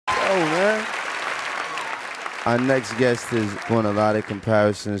man. Our next guest has won a lot of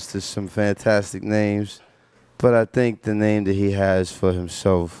comparisons to some fantastic names, but I think the name that he has for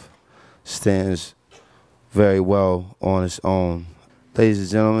himself stands very well on its own. Ladies and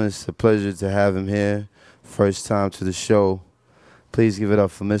gentlemen, it's a pleasure to have him here. First time to the show. Please give it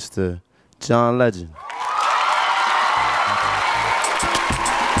up for Mr. John Legend.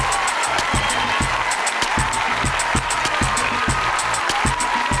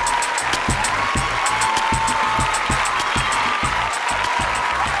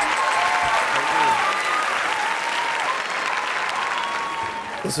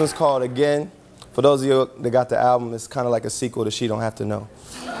 This one's called Again. For those of you that got the album, it's kind of like a sequel to She Don't Have to Know.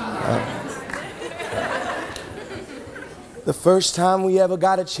 The first time we ever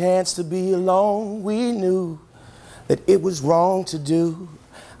got a chance to be alone, we knew that it was wrong to do.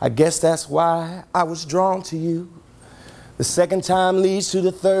 I guess that's why I was drawn to you. The second time leads to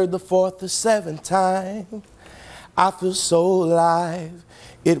the third, the fourth, the seventh time. I feel so alive.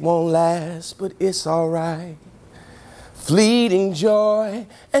 It won't last, but it's all right. Fleeting joy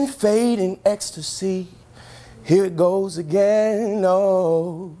and fading ecstasy. Here it goes again,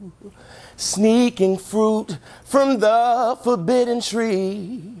 oh. Sneaking fruit from the forbidden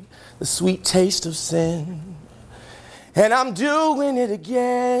tree. The sweet taste of sin. And I'm doing it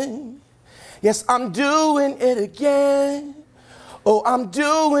again. Yes, I'm doing it again. Oh, I'm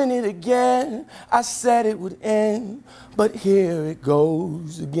doing it again. I said it would end, but here it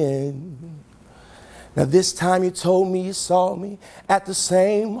goes again. Now this time you told me you saw me at the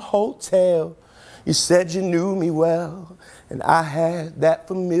same hotel. You said you knew me well, and I had that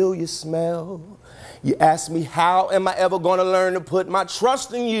familiar smell. You asked me, how am I ever gonna learn to put my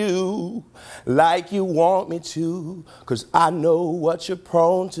trust in you like you want me to? 'Cause I know what you're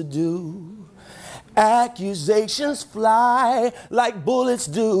prone to do. Accusations fly like bullets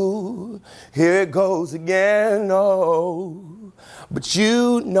do. Here it goes again, oh. But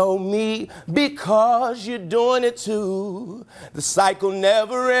you know me because you're doing it too. The cycle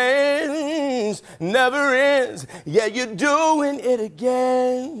never ends, never ends. Yeah, you're doing it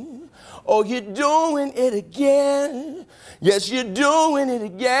again. Oh, you're doing it again. Yes, you're doing it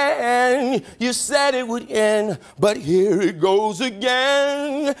again. You said it would end, but here it goes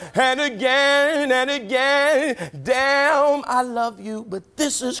again and again and again. Damn, I love you, but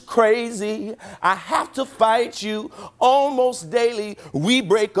this is crazy. I have to fight you almost daily. We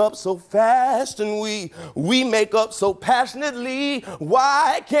break up so fast and we make up so passionately.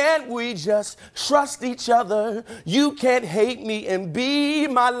 Why can't we just trust each other? You can't hate me and be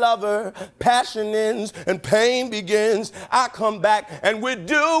my lover. Passion ends and pain begins. I come back and we're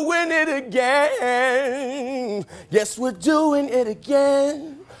doing it again. Yes, we're doing it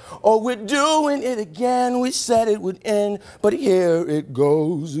again. Oh, we're doing it again. We said it would end, but here it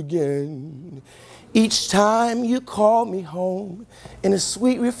goes again. Each time you call me home in a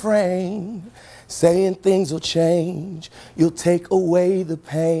sweet refrain, saying things will change, you'll take away the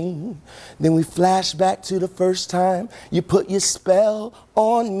pain. Then we flash back to the first time you put your spell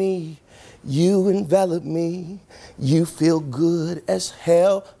on me. You envelop me, you feel good as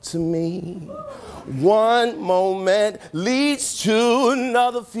hell to me. One moment leads to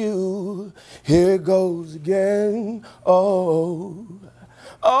another few. Here it goes again, oh.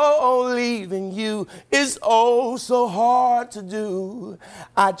 Oh, leaving you is oh so hard to do.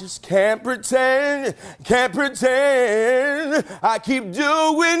 I just can't pretend, can't pretend. I keep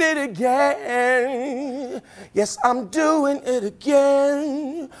doing it again. Yes, I'm doing it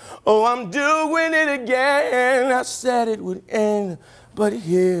again. Oh, I'm doing it again. I said it would end, but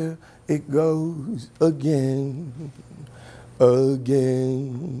here it goes again,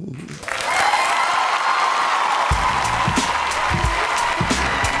 again.